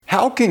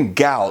How can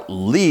gout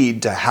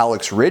lead to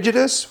hallux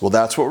rigidus? Well,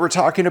 that's what we're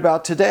talking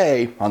about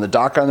today on the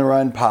Doc on the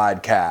Run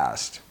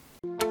podcast.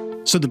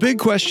 So the big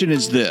question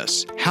is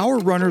this: how are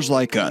runners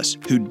like us,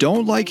 who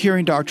don't like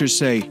hearing doctors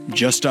say,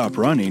 just stop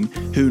running,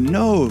 who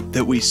know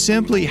that we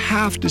simply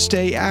have to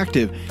stay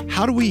active,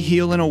 how do we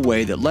heal in a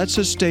way that lets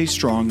us stay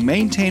strong,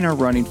 maintain our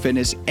running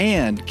fitness,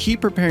 and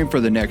keep preparing for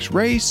the next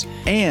race,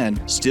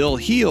 and still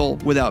heal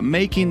without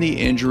making the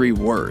injury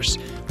worse?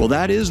 Well,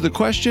 that is the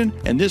question,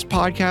 and this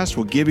podcast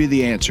will give you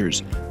the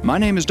answers. My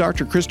name is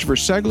Dr. Christopher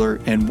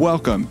Segler, and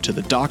welcome to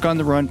the Doc on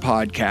the Run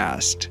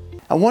podcast.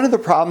 And one of the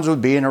problems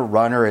with being a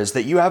runner is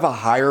that you have a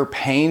higher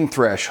pain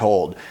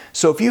threshold.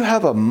 So if you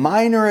have a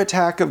minor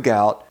attack of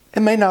gout, it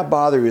may not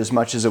bother you as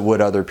much as it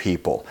would other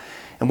people.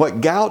 And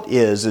what gout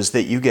is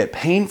that you get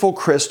painful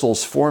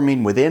crystals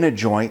forming within a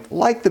joint,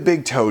 like the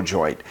big toe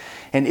joint.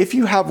 And if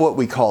you have what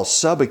we call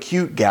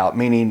sub-acute gout,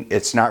 meaning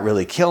it's not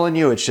really killing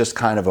you, it's just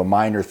kind of a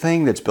minor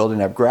thing that's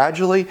building up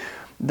gradually,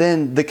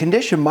 then the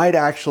condition might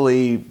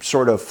actually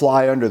sort of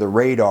fly under the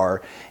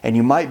radar, and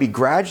you might be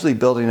gradually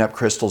building up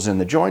crystals in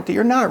the joint that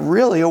you're not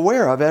really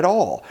aware of at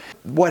all.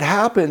 What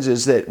happens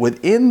is that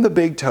within the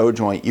big toe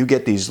joint, you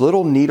get these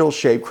little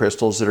needle-shaped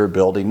crystals that are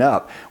building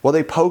up. Well,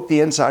 they poke the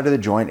inside of the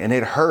joint and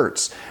it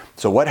hurts.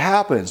 So what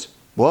happens?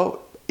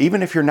 Well,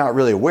 even if you're not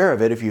really aware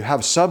of it, if you have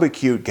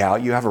subacute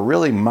gout, you have a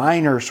really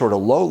minor sort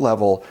of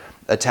low-level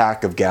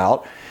attack of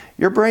gout,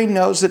 your brain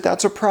knows that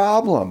that's a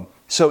problem.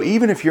 So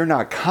even if you're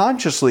not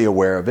consciously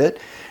aware of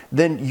it,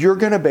 then you're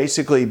going to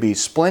basically be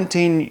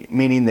splinting,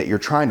 meaning that you're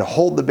trying to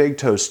hold the big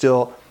toe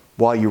still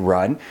while you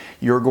run.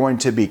 You're going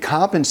to be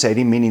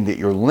compensating, meaning that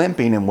you're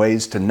limping in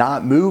ways to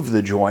not move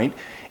the joint.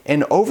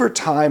 And over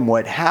time,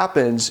 what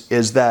happens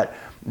is that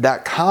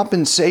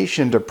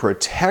compensation to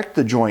protect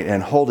the joint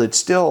and hold it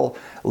still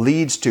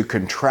leads to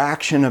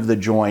contraction of the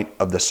joint,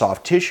 of the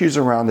soft tissues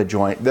around the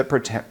joint that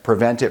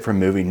prevent it from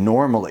moving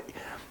normally.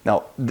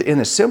 Now, in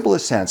the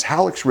simplest sense,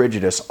 hallux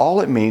rigidus,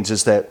 all it means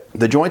is that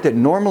the joint that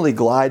normally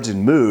glides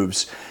and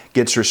moves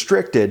gets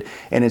restricted,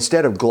 and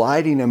instead of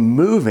gliding and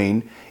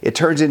moving, it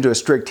turns into a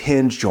strict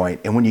hinge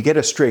joint. And when you get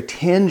a strict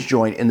hinge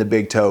joint in the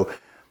big toe,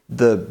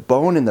 the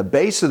bone in the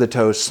base of the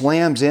toe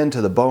slams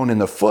into the bone in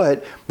the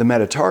foot, the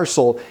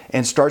metatarsal,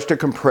 and starts to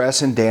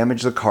compress and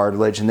damage the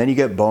cartilage, and then you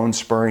get bone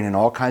spurring and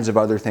all kinds of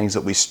other things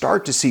that we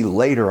start to see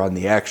later on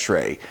the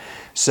x-ray.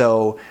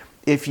 So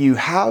if you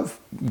have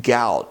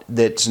gout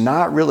that's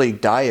not really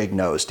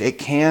diagnosed, it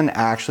can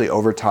actually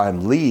over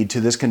time lead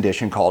to this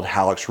condition called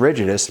hallux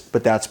rigidus,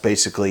 but that's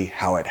basically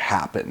how it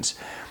happens.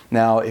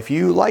 Now, if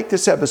you like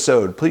this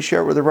episode, please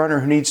share it with a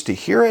runner who needs to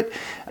hear it,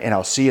 and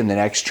I'll see you in the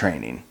next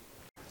training.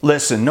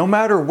 Listen, no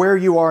matter where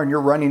you are in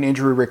your running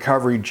injury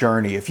recovery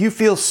journey, if you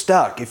feel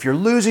stuck, if you're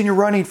losing your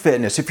running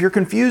fitness, if you're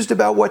confused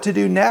about what to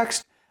do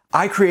next,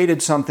 I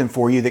created something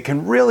for you that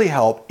can really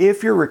help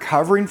if you're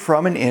recovering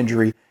from an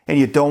injury and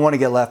you don't want to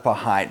get left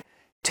behind.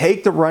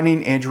 Take the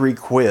running injury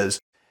quiz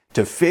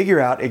to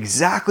figure out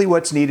exactly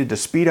what's needed to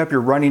speed up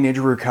your running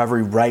injury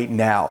recovery right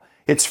now.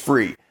 It's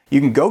free. You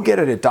can go get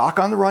it at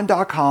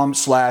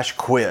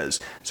docontherun.com/quiz.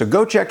 So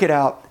go check it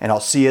out, and I'll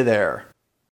see you there.